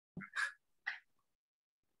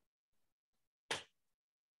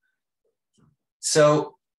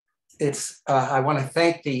So I want to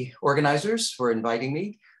thank the organizers for inviting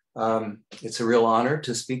me. It's a real honor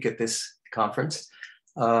to speak at this conference.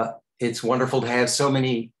 It's wonderful to have so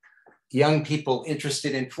many young people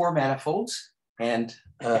interested in four manifolds and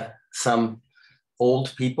some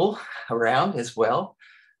old people around as well.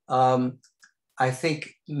 I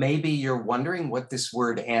think maybe you're wondering what this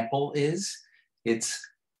word ample is. It's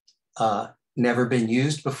never been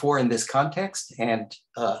used before in this context. And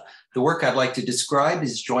the work I'd like to describe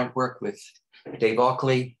is joint work with Dave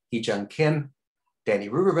Auckley, Hee-Jung Kim, Danny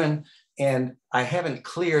Ruberman, and I haven't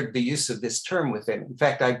cleared the use of this term with him. In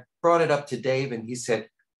fact, I brought it up to Dave and he said,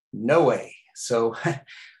 no way. So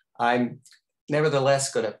I'm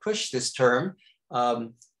nevertheless going to push this term.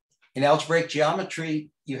 In algebraic geometry,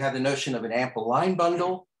 you have the notion of an ample line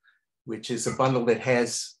bundle, which is a bundle that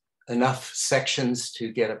has enough sections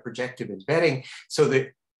to get a projective embedding, so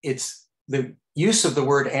that it's the use of the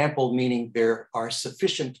word ample, meaning there are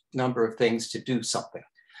sufficient number of things to do something.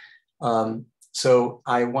 So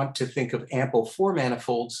I want to think of ample four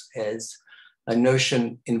manifolds as a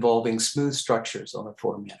notion involving smooth structures on a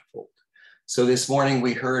four manifold. So this morning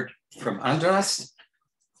we heard from Andras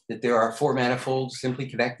that there are four manifolds simply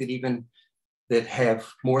connected even that have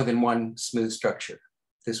more than one smooth structure.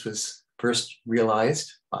 This was first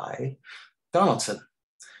realized by Donaldson.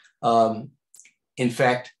 In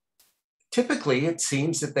fact, typically it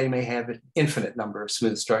seems that they may have an infinite number of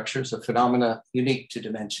smooth structures, a phenomena unique to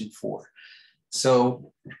dimension 4.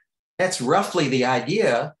 So that's roughly the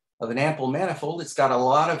idea of an ample manifold. It's got a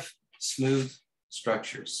lot of smooth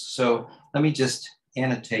structures. So let me just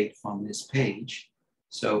annotate on this page.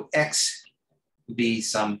 So X would be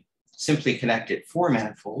some simply connected four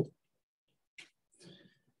manifold.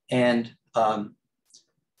 And I'm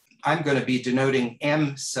going to be denoting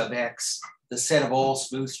M sub X, the set of all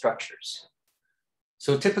smooth structures.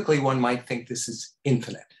 So typically one might think this is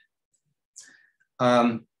infinite.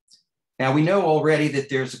 Now we know already that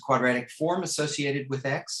there's a quadratic form associated with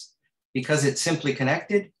X. Because it's simply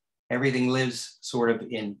connected, everything lives sort of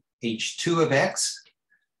in H2 of X.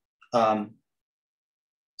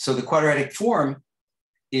 So the quadratic form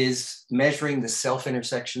is measuring the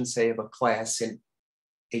self-intersection, say, of a class in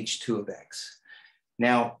H2 of X.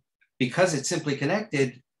 Now, because it's simply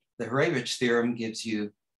connected, the Hurewicz theorem gives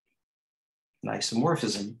you an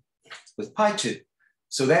isomorphism with pi2.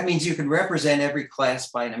 So that means you can represent every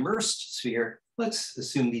class by an immersed sphere. Let's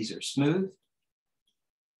assume these are smooth.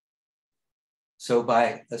 So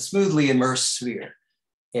by a smoothly immersed sphere.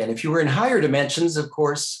 And if you were in higher dimensions, of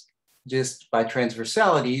course, just by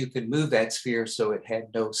transversality, you could move that sphere so it had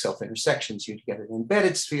no self-intersections. You'd get an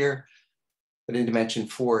embedded sphere. But in dimension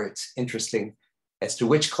 4, it's interesting as to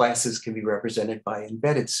which classes can be represented by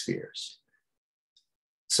embedded spheres.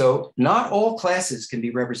 So not all classes can be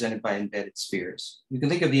represented by embedded spheres. You can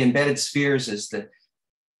think of the embedded spheres as the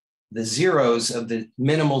zeros of the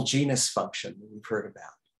minimal genus function that we've heard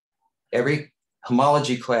about. Every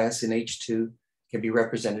homology class in H2 can be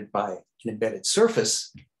represented by an embedded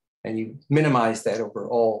surface, and you minimize that over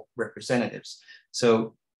all representatives.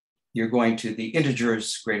 So you're going to the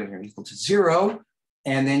integers greater than or equal to 0,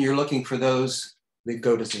 and then you're looking for those that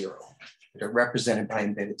go to 0, that are represented by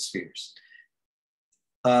embedded spheres.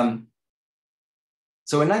 So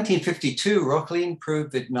in 1952, Rochlin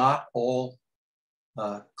proved that not all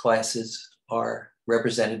classes are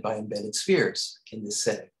represented by embedded spheres in this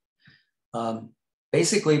setting.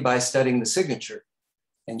 Basically by studying the signature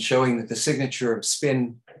and showing that the signature of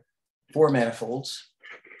spin 4 manifolds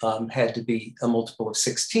had to be a multiple of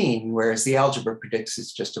 16, whereas the algebra predicts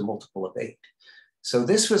it's just a multiple of 8. So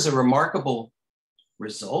this was a remarkable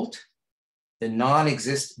result.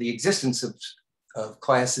 The existence of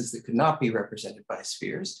classes that could not be represented by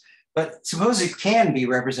spheres. But suppose it can be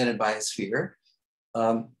represented by a sphere.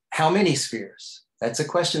 How many spheres? That's a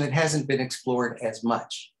question that hasn't been explored as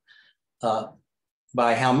much.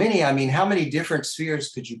 By how many, I mean, how many different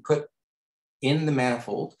spheres could you put in the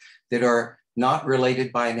manifold that are not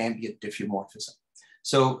related by an ambient diffeomorphism?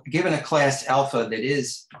 So given a class alpha that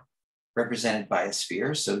is represented by a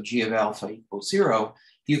sphere, so G of alpha equals 0,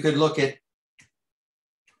 you could look at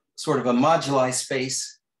sort of a moduli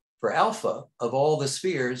space for alpha of all the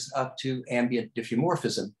spheres up to ambient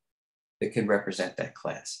diffeomorphism that can represent that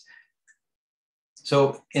class.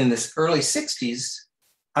 So in the early 60s,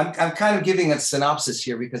 I'm kind of giving a synopsis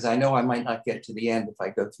here because I know I might not get to the end if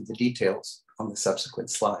I go through the details on the subsequent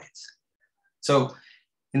slides. So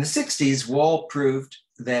in the 60s, Wall proved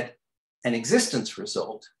that an existence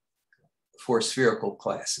result for spherical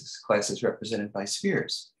classes represented by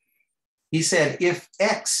spheres. He said, if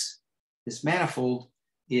X, this manifold,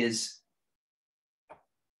 is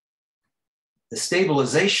the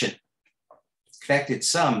stabilization, connected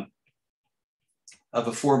sum of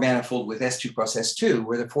a four manifold with S2 cross S2,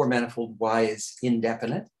 where the four manifold Y is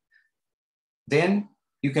indefinite, then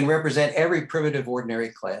you can represent every primitive ordinary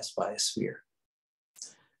class by a sphere.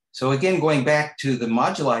 So again, going back to the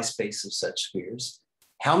moduli space of such spheres,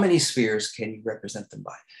 how many spheres can you represent them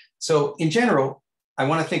by? So in general, I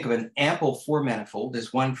want to think of an ample four manifold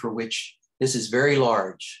as one for which this is very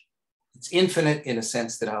large. It's infinite in a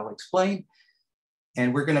sense that I'll explain.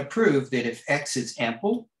 And we're going to prove that if X is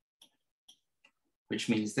ample, which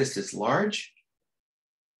means this is large,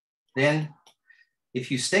 then if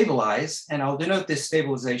you stabilize, and I'll denote this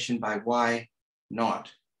stabilization by Y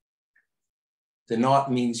naught. The naught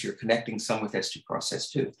means you're connecting sum with S2 cross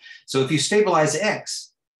S2. So if you stabilize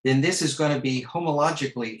X, then this is going to be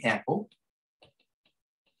homologically ample,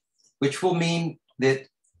 which will mean that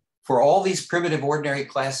for all these primitive ordinary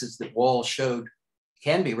classes that Wall showed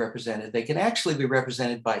can be represented, they can actually be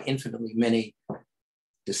represented by infinitely many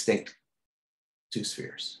distinct two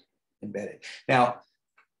spheres embedded. Now,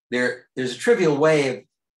 there's a trivial way of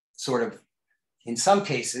sort of, in some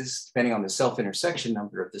cases, depending on the self-intersection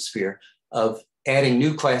number of the sphere, of adding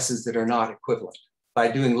new classes that are not equivalent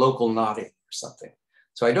by doing local knotting or something.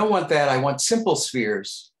 So I don't want that. I want simple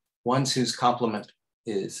spheres, ones whose complement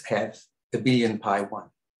have abelian pi 1.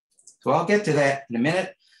 So I'll get to that in a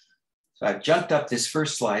minute. So I've jumped up this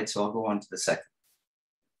first slide, so I'll go on to the second.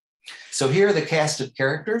 So here are the cast of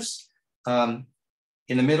characters.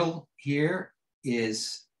 In the middle here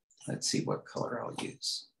is, let's see what color I'll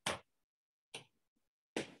use.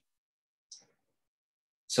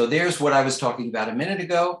 So there's what I was talking about a minute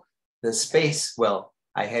ago. The space, well,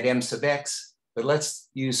 I had M sub X, but let's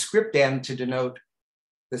use script M to denote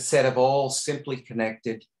the set of all simply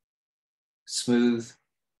connected, smooth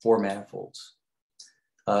four manifolds.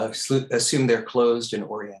 Assume they're closed and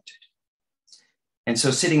oriented. And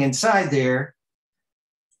so sitting inside there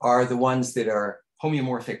are the ones that are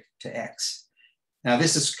homeomorphic to X. Now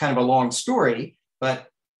this is kind of a long story, but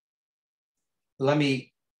let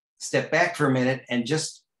me step back for a minute and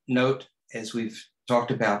just note, as we've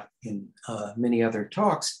talked about in many other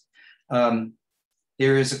talks,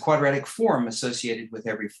 there is a quadratic form associated with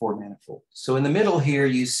every four manifold. So in the middle here,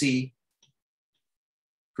 you see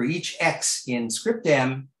for each X in script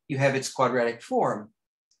M, you have its quadratic form,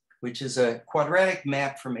 which is a quadratic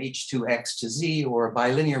map from H2X to Z, or a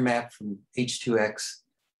bilinear map from H2X,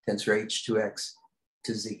 tensor H2X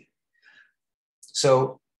to Z.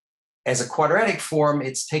 So as a quadratic form,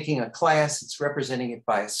 it's taking a class, it's representing it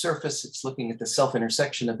by a surface, it's looking at the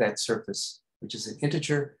self-intersection of that surface, which is an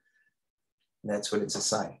integer, and that's what it's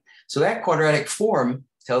assigning. So that quadratic form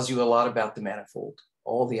tells you a lot about the manifold,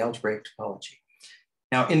 all the algebraic topology.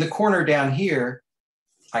 Now, in the corner down here,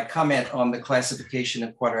 I comment on the classification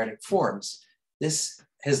of quadratic forms. This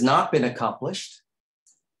has not been accomplished.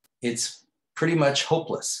 It's pretty much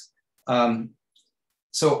hopeless.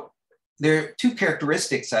 So there are two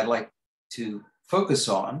characteristics I'd like to focus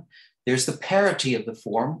on. There's the parity of the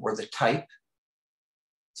form, or the type.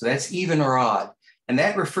 So that's even or odd. And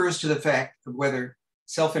that refers to the fact of whether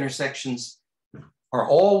self-intersections are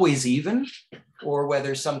always even or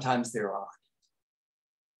whether sometimes they're odd.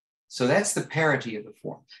 So that's the parity of the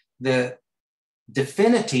form. The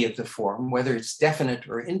definity of the form, whether it's definite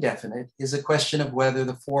or indefinite, is a question of whether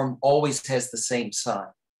the form always has the same sign.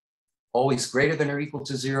 Always greater than or equal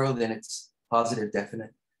to 0, then it's positive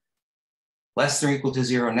definite. Less than or equal to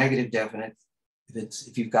 0, negative definite.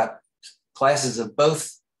 If you've got classes of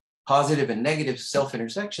both positive and negative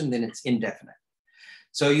self-intersection, then it's indefinite.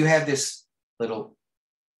 So you have this little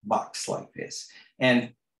box like this.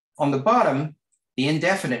 And on the bottom, the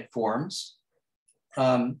indefinite forms,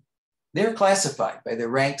 they're classified by their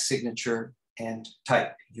rank, signature, and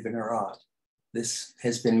type, even or odd. This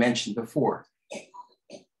has been mentioned before.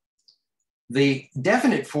 The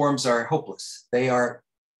definite forms are hopeless. They are,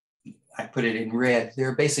 I put it in red,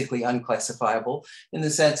 they're basically unclassifiable in the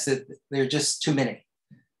sense that they're just too many.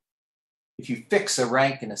 If you fix a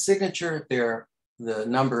rank and a signature, the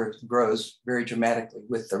number grows very dramatically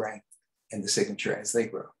with the rank and the signature as they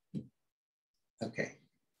grow. Okay.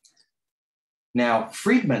 Now,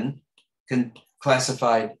 Friedman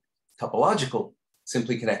classified topological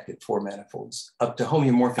simply connected four manifolds up to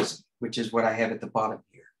homeomorphism, which is what I have at the bottom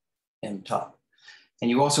here and top. And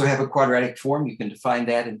you also have a quadratic form. You can define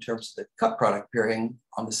that in terms of the cut product pairing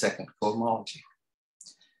on the second cohomology.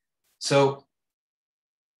 So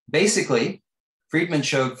basically, Friedman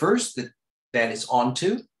showed first that that is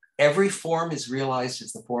onto. Every form is realized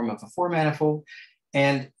as the form of a four manifold,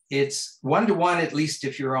 and it's one-to-one, at least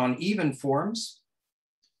if you're on even forms.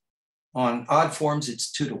 On odd forms,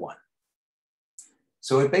 it's 2-to-1.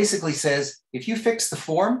 So it basically says, if you fix the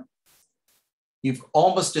form, you've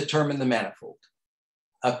almost determined the manifold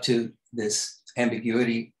up to this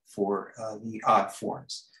ambiguity for the odd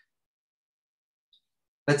forms.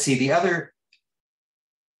 Let's see, the other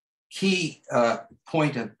key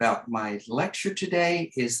point about my lecture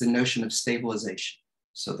today is the notion of stabilization.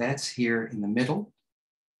 So that's here in the middle.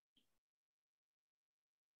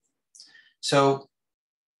 So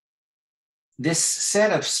this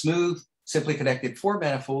set of smooth, simply connected four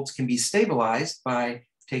manifolds can be stabilized by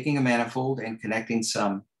taking a manifold and connecting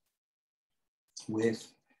some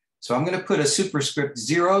with, so I'm going to put a superscript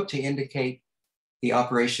 0 to indicate the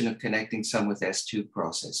operation of connecting some with S2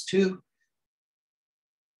 cross S2,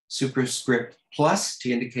 superscript plus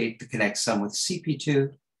to indicate the connect some with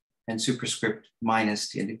CP2, and superscript minus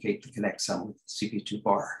to indicate the connect some with CP2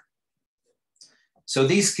 bar. So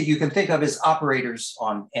these you can think of as operators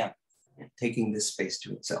on M, taking this space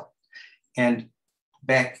to itself. And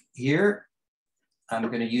back here, I'm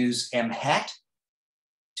going to use M hat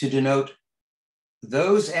to denote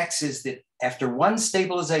those X's that after one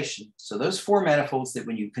stabilization, so those four manifolds that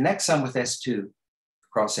when you connect some with S2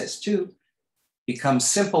 across S2 become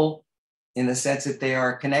simple in the sense that they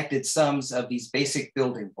are connected sums of these basic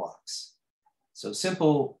building blocks. So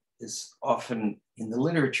simple is often in the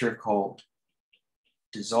literature called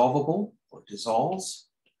dissolvable or dissolves.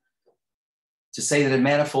 To say that a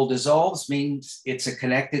manifold dissolves means it's a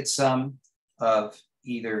connected sum of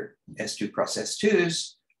either S2 cross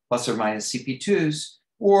S2s plus or minus CP2s,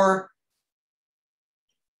 or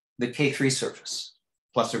the K3 surface,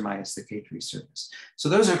 plus or minus the K3 surface. So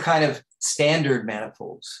those are kind of standard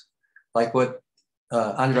manifolds, like what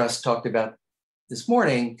Andras talked about this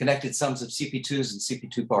morning, connected sums of CP2s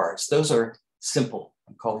and CP2 bars. Those are simple.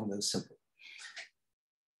 I'm calling those simple.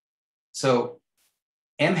 So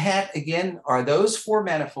M hat, again, are those four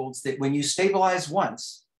manifolds that when you stabilize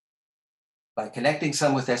once, by connecting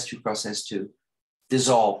some with S2 cross S2,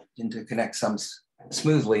 dissolve into connect sums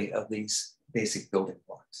smoothly of these basic building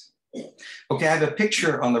blocks. Okay, I have a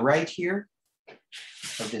picture on the right here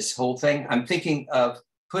of this whole thing. I'm thinking of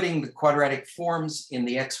putting the quadratic forms in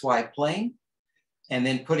the XY plane and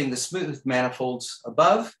then putting the smooth manifolds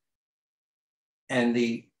above and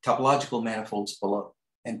the topological manifolds below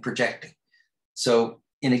and projecting. So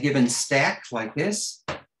in a given stack like this,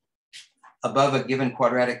 above a given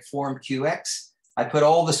quadratic form QX, I put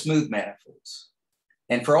all the smooth manifolds.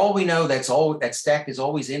 And for all we know, that stack is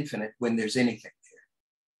always infinite when there's anything there.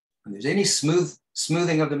 When there's any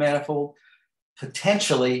smoothing of the manifold,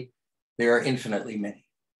 potentially there are infinitely many.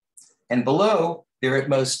 And below, there are at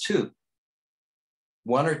most two,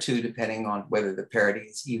 one or two, depending on whether the parity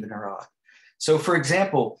is even or odd. So for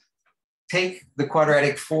example, take the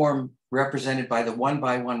quadratic form represented by the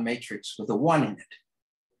 1-by-1 matrix with a 1 in it.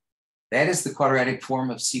 That is the quadratic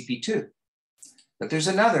form of CP2. But there's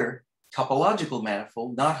another topological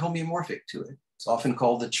manifold, not homeomorphic to it. It's often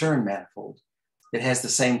called the Chern manifold. It has the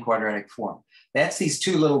same quadratic form. That's these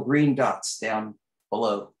two little green dots down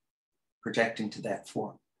below, projecting to that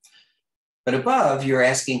form. But above, you're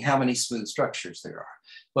asking how many smooth structures there are.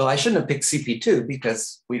 Well, I shouldn't have picked CP2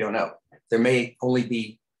 because we don't know. There may only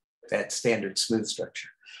be that standard smooth structure.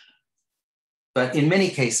 But in many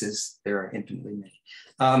cases, there are infinitely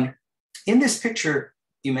many. In this picture,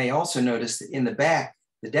 you may also notice that in the back,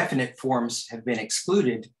 the definite forms have been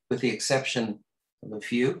excluded with the exception of a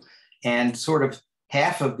few, and sort of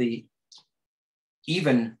half of the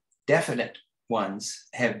even definite ones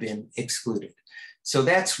have been excluded. So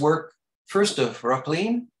that's work first of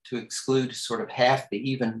Rocklin to exclude sort of half the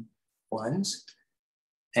even ones,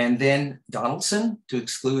 and then Donaldson to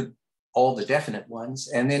exclude all the definite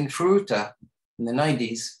ones, and then Fruta in the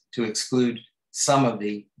 90s to exclude some of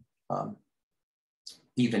the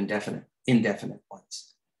even indefinite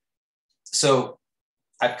ones. So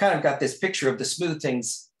I've kind of got this picture of the smooth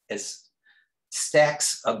things as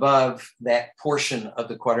stacks above that portion of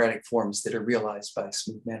the quadratic forms that are realized by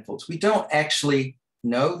smooth manifolds. We don't actually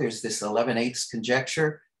know. There's this 11/8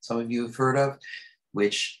 conjecture some of you have heard of,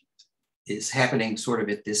 which is happening sort of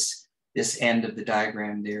at this end of the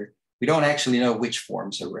diagram there. We don't actually know which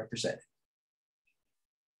forms are represented.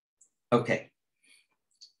 Okay.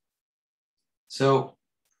 So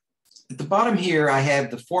at the bottom here, I have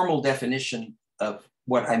the formal definition of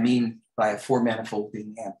what I mean by a four manifold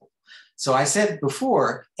being ample. So I said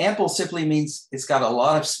before, ample simply means it's got a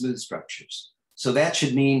lot of smooth structures. So that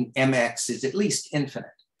should mean MX is at least infinite.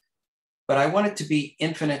 But I want it to be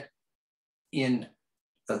infinite in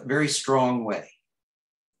a very strong way.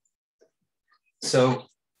 So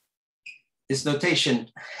this notation,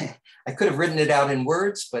 I could have written it out in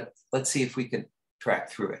words, but let's see if we can track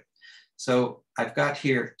through it. So I've got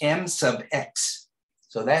here M sub X.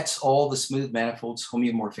 So that's all the smooth manifolds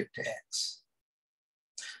homeomorphic to X.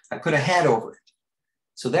 I put a hat over it.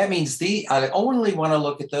 So that means I only want to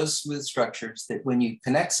look at those smooth structures that when you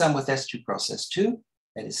connect some with S2 cross S2,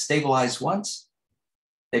 that is stabilized once,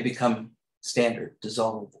 they become standard,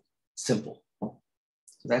 dissolvable, simple. So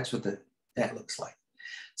that's what that looks like.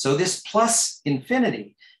 So this plus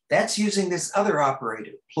infinity, that's using this other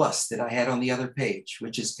operator, plus, that I had on the other page,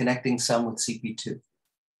 which is connecting some with CP2.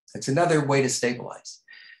 That's another way to stabilize.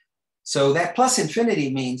 So that plus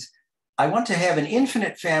infinity means I want to have an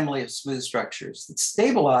infinite family of smooth structures that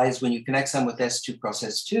stabilize when you connect some with S2 cross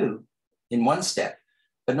S2 in one step.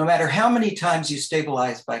 But no matter how many times you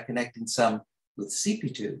stabilize by connecting some with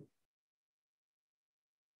CP2,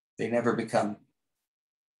 they never become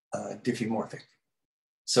diffeomorphic.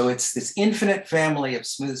 So it's this infinite family of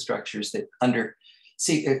smooth structures that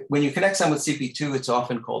when you connect some with CP2, it's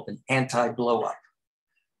often called an anti-blow up.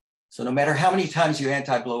 So no matter how many times you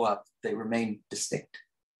anti-blow up, they remain distinct.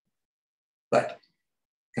 But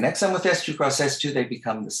connect some with S2 cross S2, they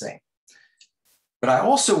become the same. But I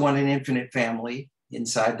also want an infinite family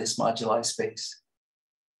inside this moduli space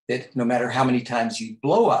that no matter how many times you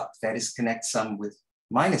blow up, that is connect some with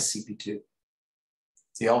minus CP2,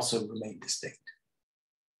 they also remain distinct.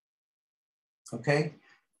 Okay,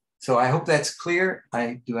 so I hope that's clear.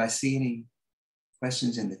 Do I see any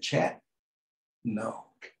questions in the chat? No.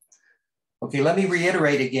 Okay, let me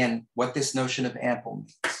reiterate again what this notion of ample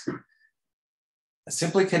means. A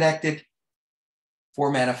simply connected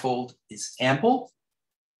four manifold is ample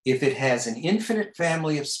if it has an infinite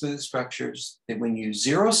family of smooth structures that when you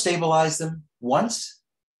zero stabilize them once,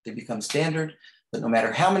 they become standard, but no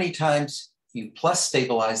matter how many times you plus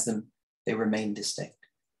stabilize them, they remain distinct.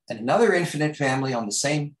 And another infinite family on the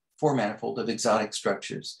same four manifold of exotic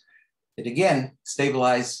structures that again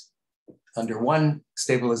stabilize under one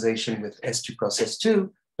stabilization with S2 cross S2,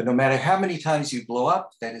 but no matter how many times you blow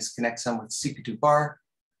up, that is connect some with CP2 bar,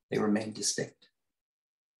 they remain distinct.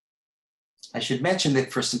 I should mention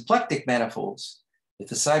that for symplectic manifolds, if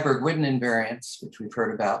the Seiberg-Witten invariants, which we've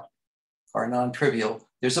heard about, are non-trivial,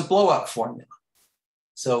 there's a blow-up formula.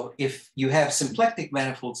 So if you have symplectic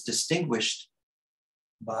manifolds distinguished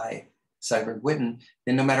by Seiberg-Witten,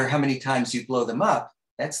 then no matter how many times you blow them up,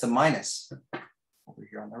 that's the minus over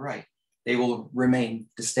here on the right, they will remain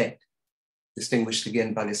distinct, distinguished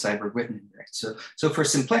again by the Seiberg-Witten invariant. So for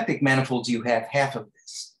symplectic manifolds, you have half of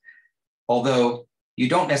this, although you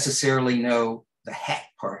don't necessarily know the hat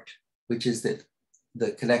part, which is that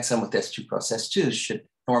the connect sum with S2 cross S2 should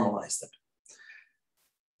normalize them.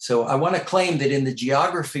 So I want to claim that in the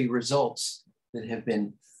geography results that have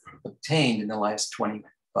been obtained in the last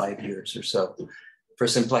 25 years or so for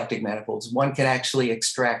symplectic manifolds, one can actually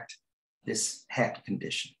extract this hat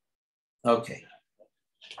condition. Okay.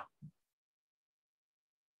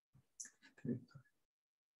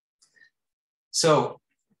 So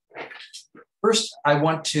first, I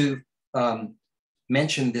want to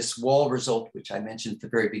mention this wall result, which I mentioned at the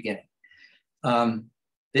very beginning.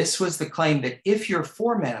 This was the claim that if your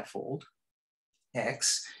four manifold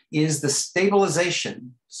X is the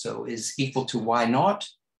stabilization, so is equal to Y naught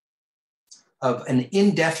of an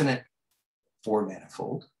indefinite four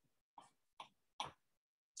manifold,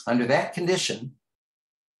 under that condition,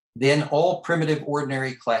 then all primitive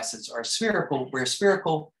ordinary classes are spherical, where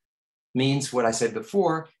spherical means what I said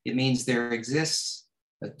before. It means there exists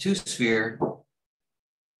a two-sphere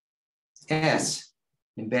S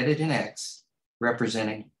embedded in X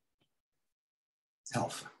representing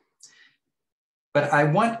alpha. But I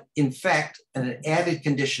want, in fact, an added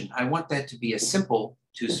condition. I want that to be a simple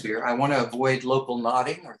two-sphere. I want to avoid local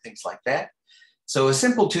knotting or things like that. So a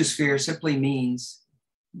simple two-sphere simply means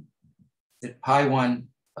that pi1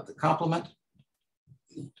 of the complement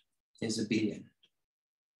is a BN.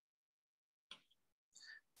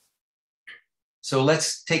 So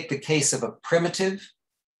let's take the case of a primitive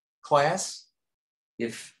class.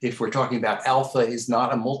 If we're talking about alpha is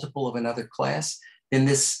not a multiple of another class, then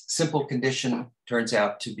this simple condition turns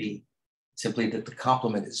out to be simply that the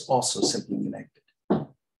complement is also simply connected.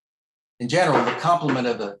 In general, the complement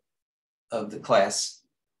of the class,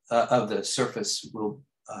 of the surface will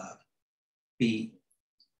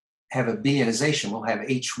have a Bianization, will have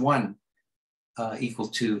H1 equal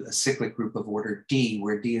to a cyclic group of order D,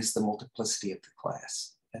 where D is the multiplicity of the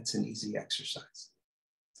class. That's an easy exercise.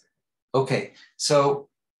 Okay, so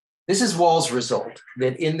this is Wall's result,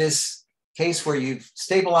 that in this case where you've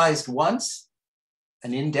stabilized once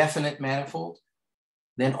an indefinite manifold,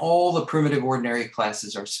 then all the primitive ordinary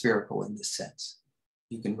classes are spherical in this sense.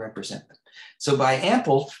 You can represent them. So by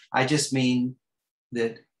ample, I just mean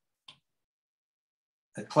that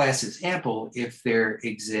a class is ample if there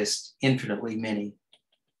exist infinitely many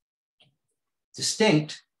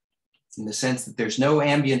distinct, in the sense that there's no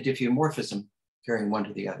ambient diffeomorphism carrying one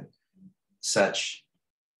to the other, such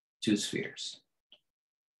two spheres.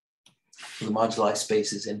 So the moduli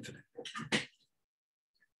space is infinite.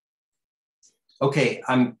 Okay,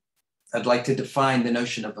 I'd like to define the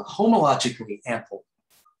notion of a homologically ample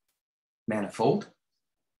manifold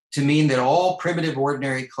to mean that all primitive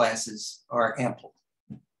ordinary classes are ample.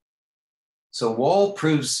 So Wall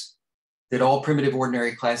proves that all primitive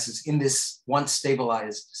ordinary classes in this once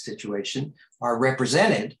stabilized situation are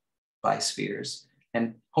represented by spheres,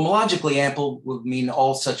 and homologically ample would mean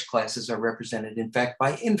all such classes are represented, in fact,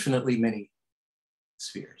 by infinitely many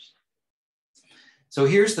spheres. So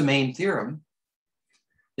here's the main theorem,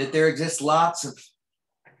 that there exists lots of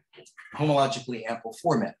homologically ample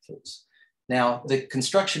four manifolds. Now, the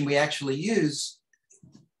construction we actually use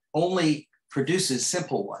only produces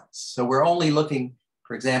simple ones. So we're only looking,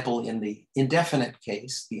 for example, in the indefinite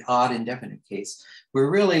case, the odd indefinite case, we're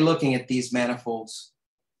really looking at these manifolds,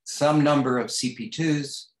 some number of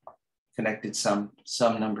CP2s connected some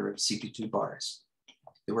number of CP2 bars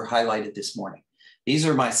that were highlighted this morning. These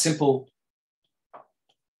are my simple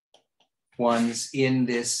ones in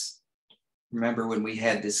this. Remember when we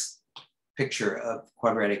had this picture of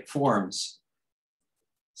quadratic forms?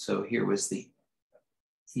 So here was the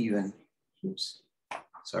even,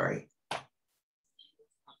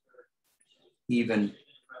 even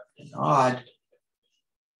and odd,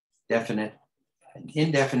 definite and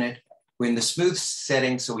indefinite. We're in the smooth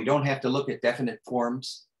setting, so we don't have to look at definite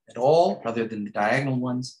forms at all, other than the diagonal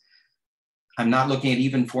ones. I'm not looking at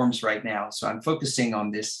even forms right now, so I'm focusing on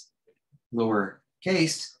this lower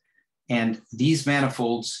case. And these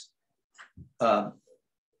manifolds are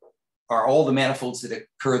all the manifolds that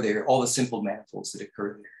occur there, all the simple manifolds that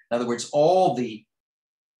occur there. In other words, all the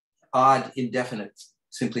odd, indefinite,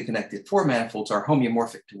 simply connected four manifolds are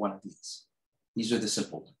homeomorphic to one of these. These are the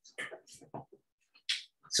simple ones.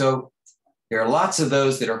 So there are lots of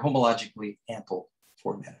those that are homologically ample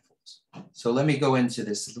four manifolds. So let me go into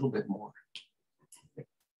this a little bit more.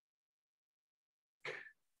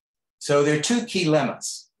 So there are two key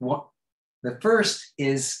lemmas. The first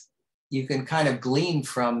is you can kind of glean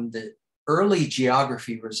from the early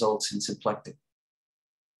geography results in symplectic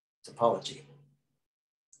topology.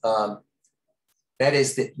 That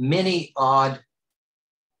is that many odd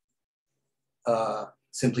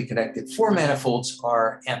simply connected four manifolds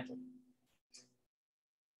are ample.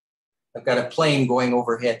 I've got a plane going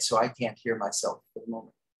overhead, so I can't hear myself for the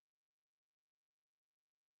moment.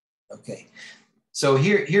 Okay, so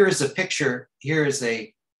here is a picture. Here is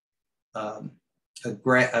a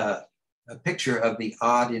picture of the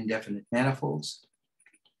odd indefinite manifolds.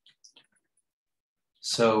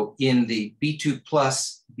 So in the B2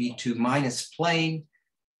 plus, B2 minus plane,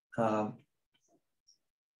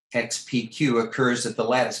 XPQ occurs at the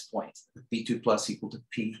lattice point, B2 plus equal to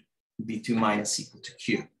P, B2 minus equal to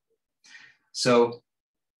Q. So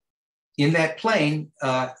in that plane,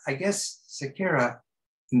 I guess Sekera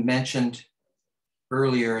mentioned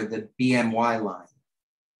earlier the BMY line.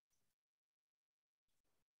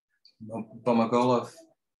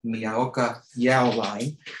 Bomagolov-Miyaoka-Yau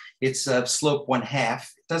line. It's of slope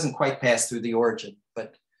 1/2. It doesn't quite pass through the origin,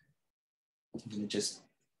 but it's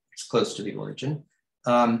close to the origin.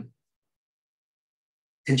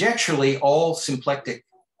 Conjecturally, all symplectic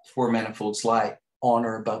four manifolds lie on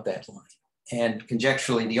or above that line. And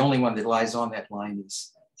conjecturally, the only one that lies on that line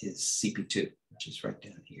is CP2, which is right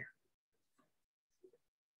down here.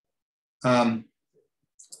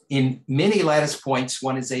 In many lattice points,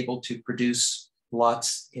 one is able to produce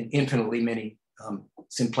lots in infinitely many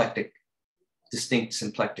distinct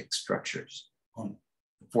symplectic structures on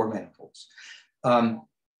four manifolds.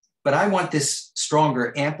 But I want this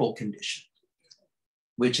stronger ample condition,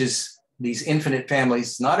 which is these infinite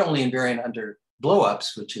families, not only invariant under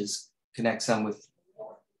blowups, which connects some with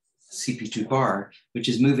CP2 bar, which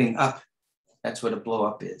is moving up. That's what a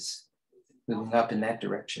blowup is, moving up in that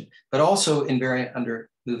direction, but also invariant under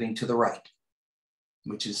moving to the right,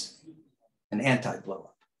 which is an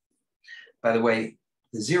anti-blowup. By the way,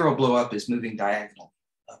 the zero blowup is moving diagonal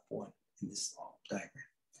up one in this diagram.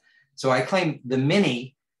 So I claim the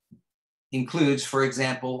mini includes, for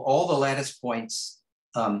example, all the lattice points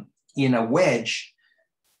in a wedge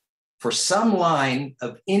for some line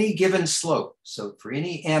of any given slope. So for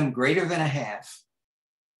any m greater than 1/2,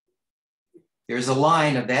 there's a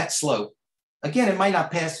line of that slope. Again, it might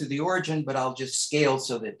not pass through the origin, but I'll just scale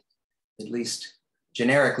so that at least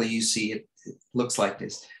generically you see it looks like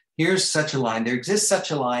this. Here's such a line. There exists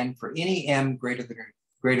such a line for any m greater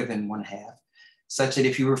than 1/2, such that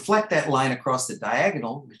if you reflect that line across the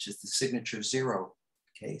diagonal, which is the signature 0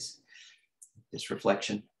 case, this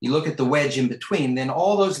reflection, you look at the wedge in between, then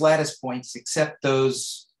all those lattice points except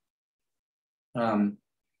those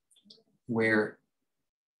where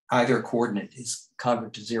either coordinate is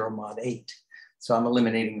congruent to 0 mod 8. So I'm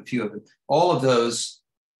eliminating a few of them. All of those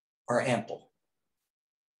are ample.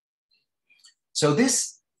 So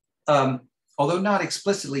this, although not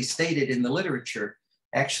explicitly stated in the literature,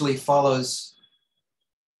 actually follows,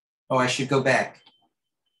 oh, I should go back.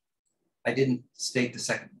 I didn't state the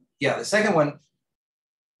second. Yeah, the second one,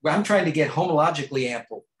 well, I'm trying to get homologically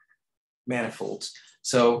ample manifolds.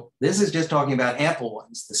 So this is just talking about ample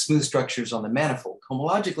ones, the smooth structures on the manifold.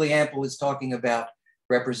 Homologically ample is talking about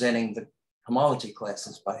representing the homology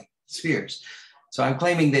classes by spheres. So I'm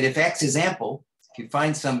claiming that if X is ample, if you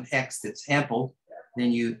find some X that's ample,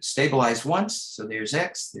 then you stabilize once. So there's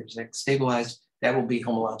X stabilized. That will be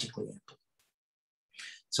homologically ample.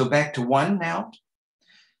 So back to 1 now.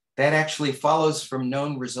 That actually follows from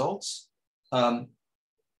known results. Braun,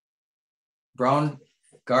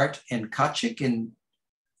 Gart, and Kachik in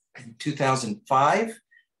 2005,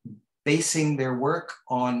 basing their work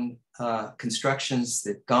on constructions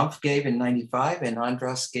that Gompf gave in 95 and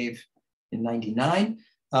Andras gave in 99.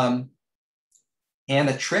 And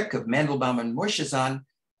a trick of Mandelbaum and Murchison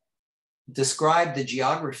described the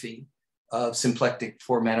geography of symplectic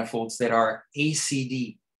four manifolds that are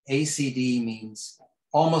ACD. ACD means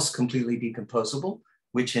almost completely decomposable,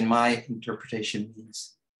 which in my interpretation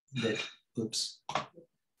means that,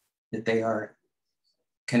 that they are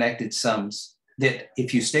connected sums, that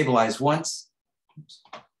if you stabilize once,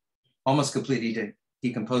 almost completely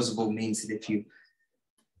decomposable means that if you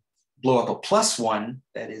blow up a +1,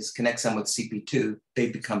 that is connect sum with CP2, they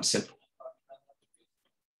become simple.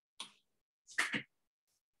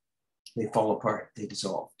 They fall apart, they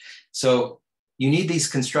dissolve. So you need these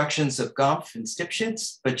constructions of Gompf and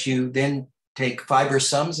Stipschitz, but you then take fiber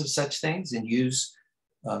sums of such things and use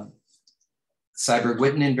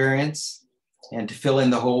Seiberg-Witten invariants, and to fill in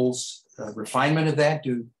the holes, refinement of that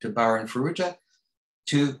due to Bauer and Farrugia,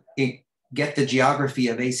 to get the geography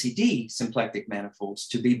of ACD symplectic manifolds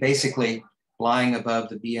to be basically lying above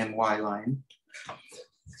the BMY line,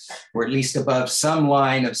 or at least above some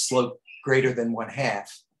line of slope greater than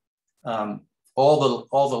 1/2,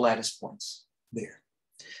 all the lattice points there.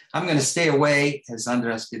 I'm going to stay away, as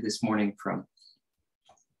Andras did this morning, from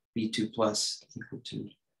B2 plus equal to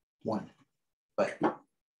 1. But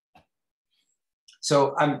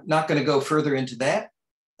so I'm not going to go further into that.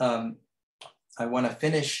 I want to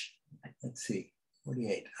finish, let's see,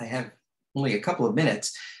 48. I have only a couple of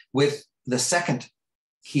minutes with the second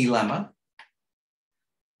key lemma,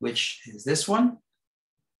 which is this one.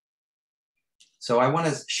 So I want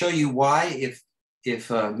to show you why if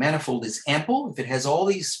a manifold is ample, if it has all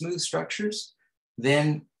these smooth structures,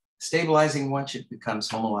 then stabilizing once it becomes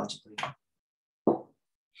homologically ample.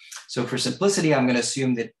 So for simplicity, I'm going to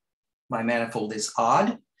assume that my manifold is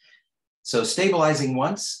odd. So stabilizing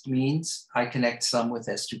once means I connect some with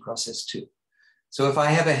S2 cross S2. So if I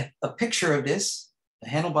have a picture of this, a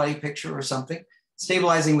handle body picture or something,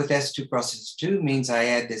 stabilizing with S2 cross S2 means I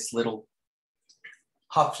add this little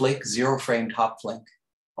hop flake, zero framed hop flake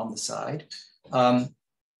on the side.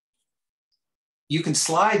 You can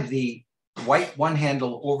slide the white one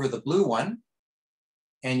handle over the blue one,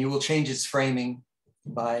 and you will change its framing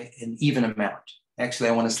by an even amount. Actually,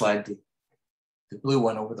 I want to slide the blue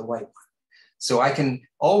one over the white one. So I can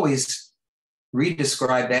always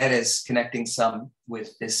redescribe that as connecting some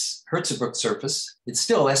with this Herzebruck surface. It's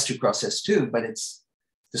still S2 cross S2, but it's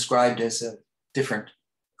described as a different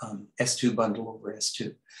S2 bundle over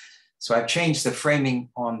S2. So I've changed the framing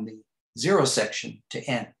on the 0 section to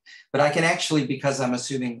N. But I can actually, because I'm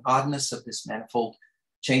assuming oddness of this manifold,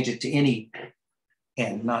 change it to any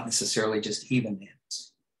N, not necessarily just even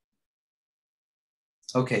N's.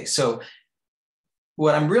 Okay, so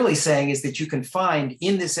what I'm really saying is that you can find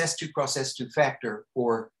in this S2 cross S2 factor,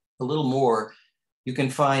 or a little more, you can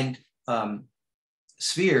find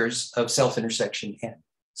spheres of self-intersection N.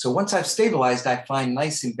 So once I've stabilized, I find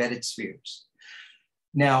nice embedded spheres.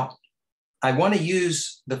 Now, I want to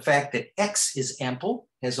use the fact that X is ample,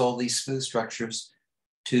 has all these smooth structures,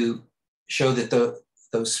 to show that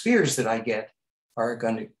those spheres that I get are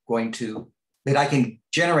going to, that I can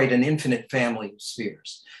generate an infinite family of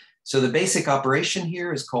spheres. So the basic operation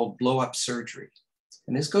here is called blow-up surgery.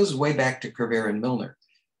 And this goes way back to Kerver and Milner.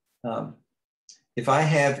 If I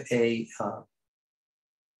have a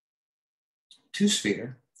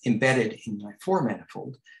two-sphere embedded in my 4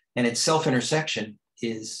 manifold, and its self-intersection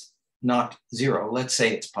is not 0, let's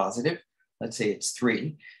say it's positive, let's say it's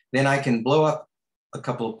 3, then I can blow up a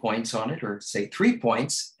couple of points on it, or say 3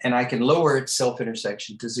 points, and I can lower its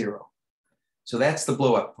self-intersection to 0. So that's the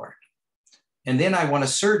blow up part. And then I want to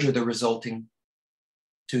surger the resulting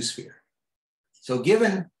two-sphere. So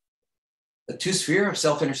given a two-sphere of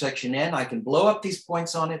self-intersection n, I can blow up these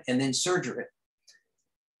points on it and then surger it.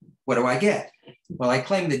 What do I get? Well, I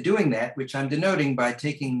claim that doing that, which I'm denoting by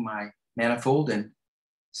taking my manifold and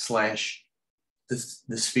slash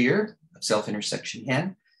the sphere of self-intersection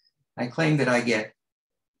n, I claim that I get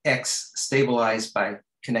x stabilized by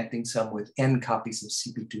connecting some with n copies of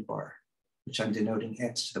CP2 bar, which I'm denoting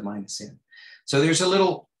x to the minus n. So there's a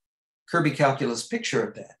little Kirby calculus picture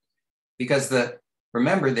of that, because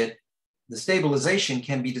remember that the stabilization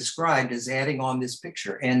can be described as adding on this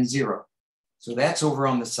picture, n0. So that's over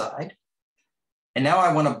on the side. And now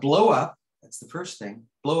I want to blow up, that's the first thing,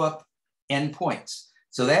 blow up n points.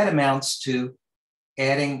 So that amounts to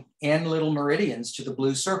adding n little meridians to the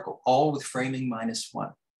blue circle, all with framing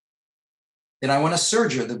 -1. Then I want to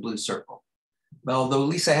surger the blue circle. Well, though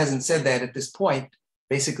Lisa hasn't said that at this point,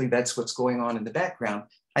 basically that's what's going on in the background.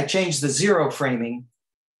 I changed the 0 framing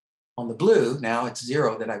on the blue, now it's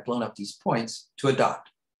 0 that I've blown up these points, to a dot.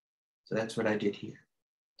 So that's what I did here.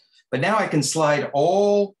 But now I can slide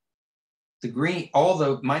all the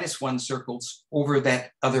 -1 circles over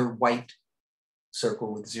that other white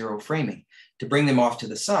circle with 0 framing to bring them off to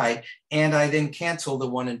the side. And I then cancel the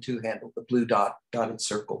 1 and 2 handle, the blue dotted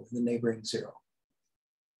circle, the neighboring 0.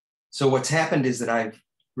 So what's happened is that I've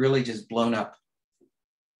really just blown up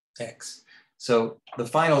x. So the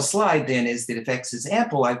final slide then is that if x is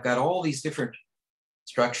ample, I've got all these different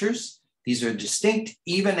structures. These are distinct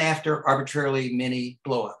even after arbitrarily many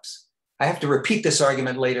blowups. I have to repeat this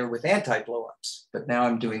argument later with anti-blowups, but now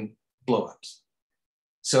I'm doing blowups.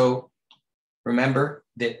 So remember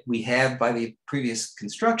that we have, by the previous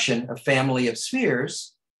construction, a family of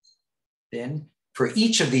spheres, then for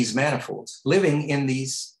each of these manifolds living in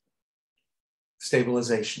these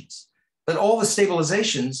stabilizations. But all the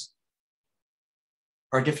stabilizations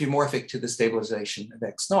are diffeomorphic to the stabilization of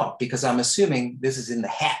x0, because I'm assuming this is in the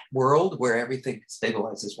hat world where everything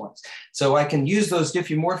stabilizes once. So I can use those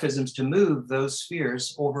diffeomorphisms to move those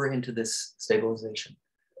spheres over into this stabilization.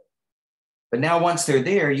 But now once they're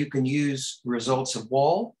there, you can use results of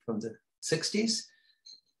Wall from the 60s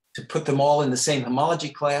to put them all in the same homology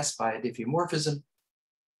class by a diffeomorphism.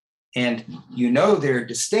 And you know they're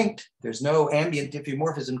distinct. There's no ambient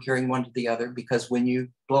diffeomorphism carrying one to the other, because when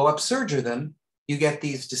you blow up surger them, you get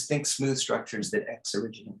these distinct smooth structures that X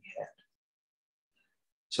originally had.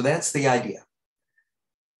 So that's the idea.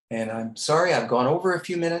 And I'm sorry I've gone over a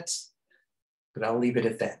few minutes, but I'll leave it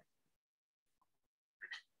at that.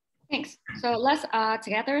 Thanks. So let's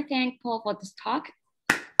together thank Paul for this talk.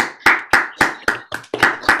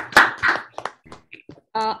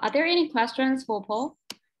 Are there any questions for Paul?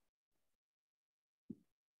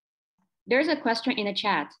 There's a question in the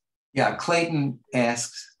chat. Yeah, Clayton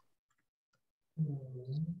asks,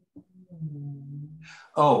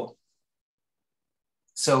 oh,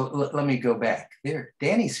 so let me go back. There,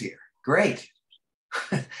 Danny's here. Great.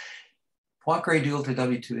 Poincare dual to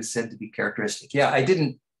W2 is said to be characteristic. Yeah, I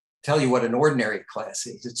didn't tell you what an ordinary class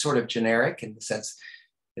is. It's sort of generic in the sense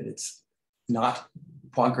that it's not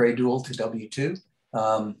Poincare dual to W2,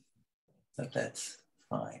 but that's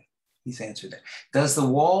fine. He's answered that. Does the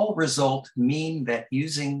Wall result mean that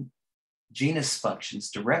using genus functions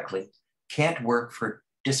directly can't work for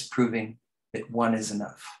disproving that one is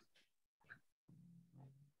enough?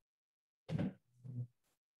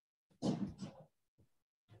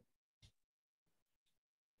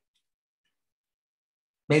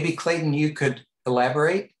 Maybe Clayton, you could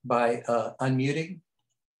elaborate by unmuting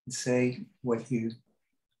and say what you.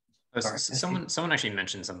 Someone actually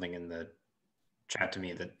mentioned something in the chat to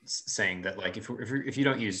me that's saying that, like,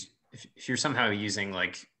 if you're somehow using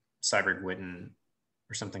like Seiberg-Witten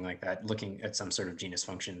or something like that, looking at some sort of genus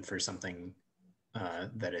function for something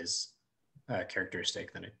that is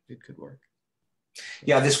characteristic, then it could work.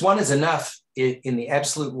 Yeah, this one is enough in the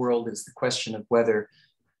absolute world is the question of whether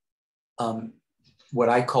what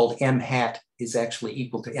I called M hat is actually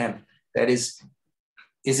equal to M. That is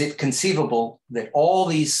it conceivable that all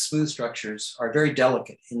these smooth structures are very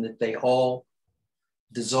delicate in that they all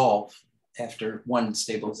dissolve after one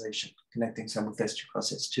stabilization, connecting some with S2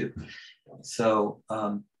 cross S2. So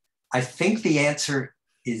I think the answer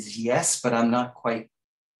is yes, but I'm not quite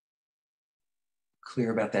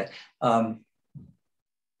clear about that.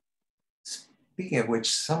 Speaking of which,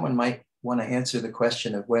 someone might want to answer the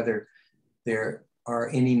question of whether there are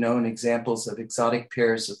any known examples of exotic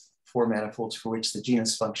pairs of four manifolds for which the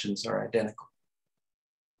genus functions are identical.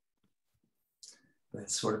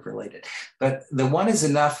 that's sort of related. But the one is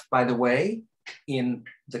enough, by the way, in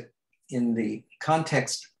the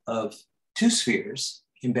context of two spheres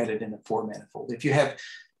embedded in a four manifold. If you have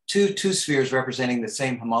two spheres representing the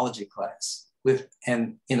same homology class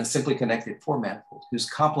and in a simply connected four manifold whose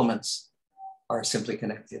complements are simply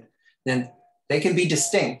connected, then they can be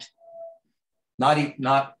distinct.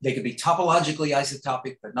 They could be topologically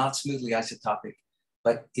isotopic, but not smoothly isotopic.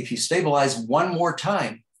 But if you stabilize one more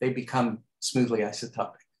time, they become smoothly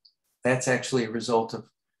isotopic. That's actually a result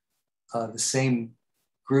of the same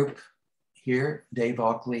group here, Dave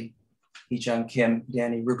Auckley, Hee-Jung Kim,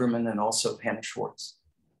 Danny Ruberman, and also Hannah Schwartz.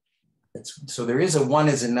 So there is a one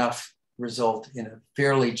is enough result in a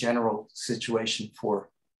fairly general situation for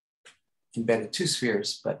embedded two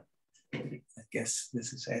spheres, but I guess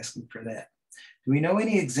this is asking for that. Do we know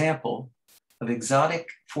any example of exotic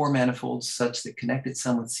four manifolds such that connected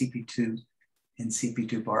sum with CP2 and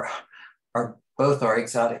CP2 bar both are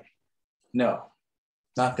exotic? No,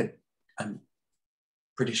 not that I'm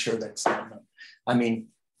pretty sure that's not known. I mean,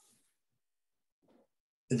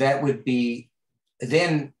 that would be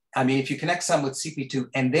then, I mean, if you connect sum with CP2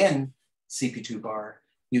 and then CP2 bar,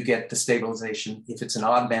 you get the stabilization. If it's an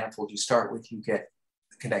odd manifold you start with, you get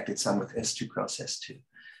the connected sum with S2 cross S2.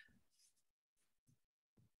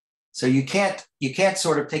 So you can't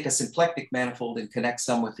sort of take a symplectic manifold and connect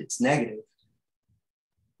sum with its negative,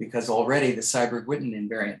 because already the Seiberg-Witten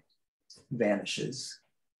invariant vanishes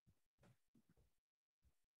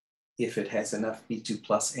if it has enough B2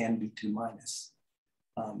 plus and B2 minus.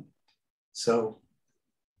 So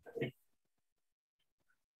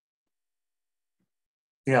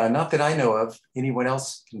yeah, not that I know of. Anyone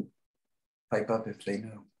else can pipe up if they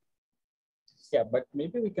know. Yeah, but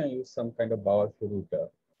maybe we can use some kind of Bauer-Furuta.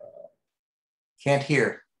 Can't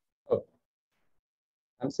hear. Oh.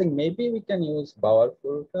 I'm saying maybe we can use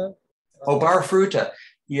Bauer-Furuta. Oh, Bauer-Furuta.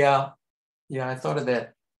 Yeah, I thought of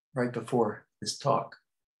that right before this talk.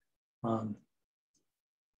 You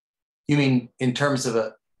mean in terms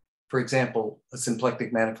of for example, a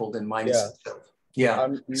symplectic manifold in minus itself?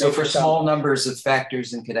 Yeah. So for small numbers of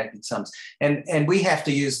factors and connected sums, and we have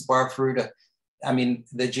to use the Bauer-Furuta. I mean,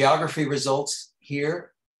 the geography results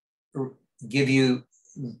here give you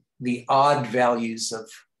the odd values of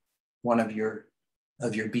one of your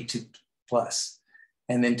B2 plus,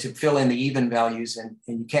 and then to fill in the even values, and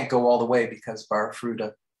you can't go all the way because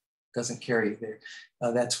Bauer-Furuta doesn't carry you there.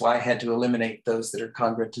 That's why I had to eliminate those that are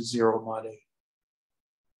congruent to 0 mod A.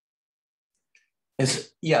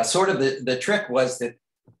 Yeah, sort of the trick was that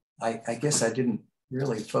I guess I didn't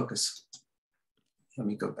really focus. Let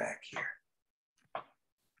me go back here.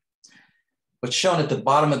 What's shown at the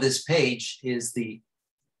bottom of this page is the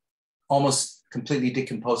almost completely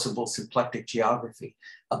decomposable symplectic geography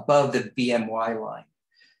above the BMY line.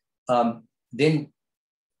 Then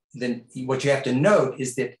what you have to note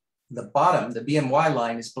is that the bottom, the BMY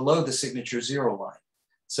line, is below the signature 0 line.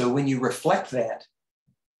 So when you reflect that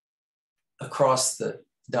across the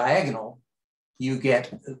diagonal, you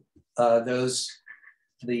get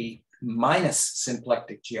the minus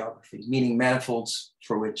symplectic geography, meaning manifolds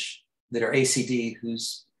that are ACD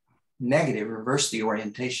whose negative reverse the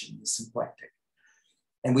orientation is symplectic.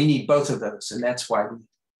 And we need both of those, and that's why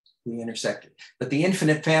we intersected. But the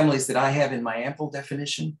infinite families that I have in my ample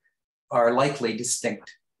definition are likely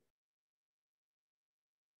distinct.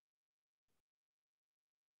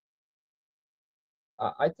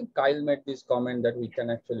 I think Kyle made this comment that we can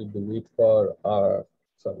actually do it for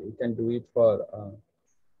we can do it for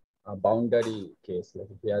a boundary case, like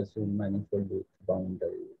if we assume manifold with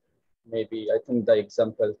boundary. Maybe I think the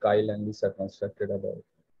example Kyle and Lisa constructed about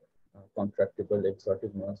contractible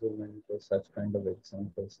exotic nozzle manifold, such kind of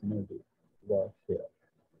examples maybe work here.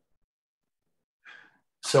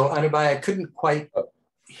 So Anubhai, I couldn't quite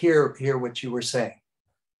hear what you were saying.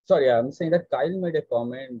 Sorry, I'm saying that Kyle made a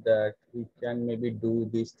comment that we can maybe do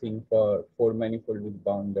this thing for four manifold with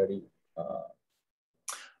boundary.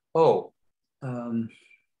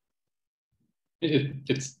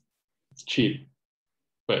 It's cheap,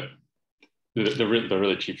 but the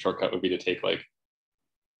really cheap shortcut would be to take like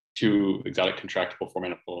two exotic contractible four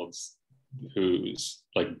manifolds whose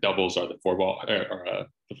like doubles are the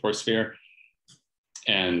the four sphere,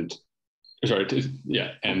 and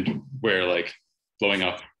where like blowing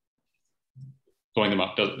them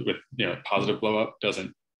up with positive blow up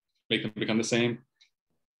doesn't make them become the same.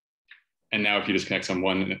 And now if you just connect some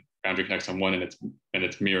one and boundary connects on one and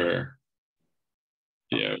its mirror,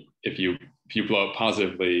 if you blow up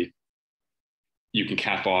positively, you can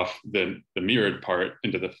cap off the mirrored part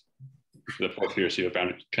into the four sphere, so you have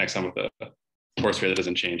boundary connects on with the four sphere that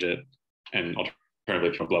doesn't change it, and alternatively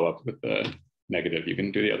if you blow up with the negative, you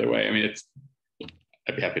can do the other way. I mean,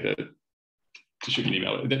 I'd be happy to shoot you an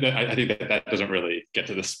email. I think that doesn't really get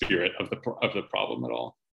to the spirit of the problem at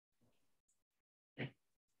all.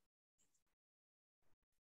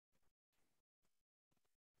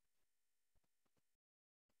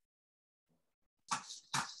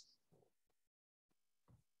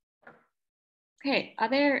 Okay, are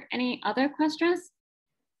there any other questions?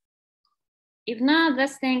 If not,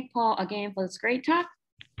 let's thank Paul again for this great talk.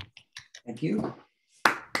 Thank you.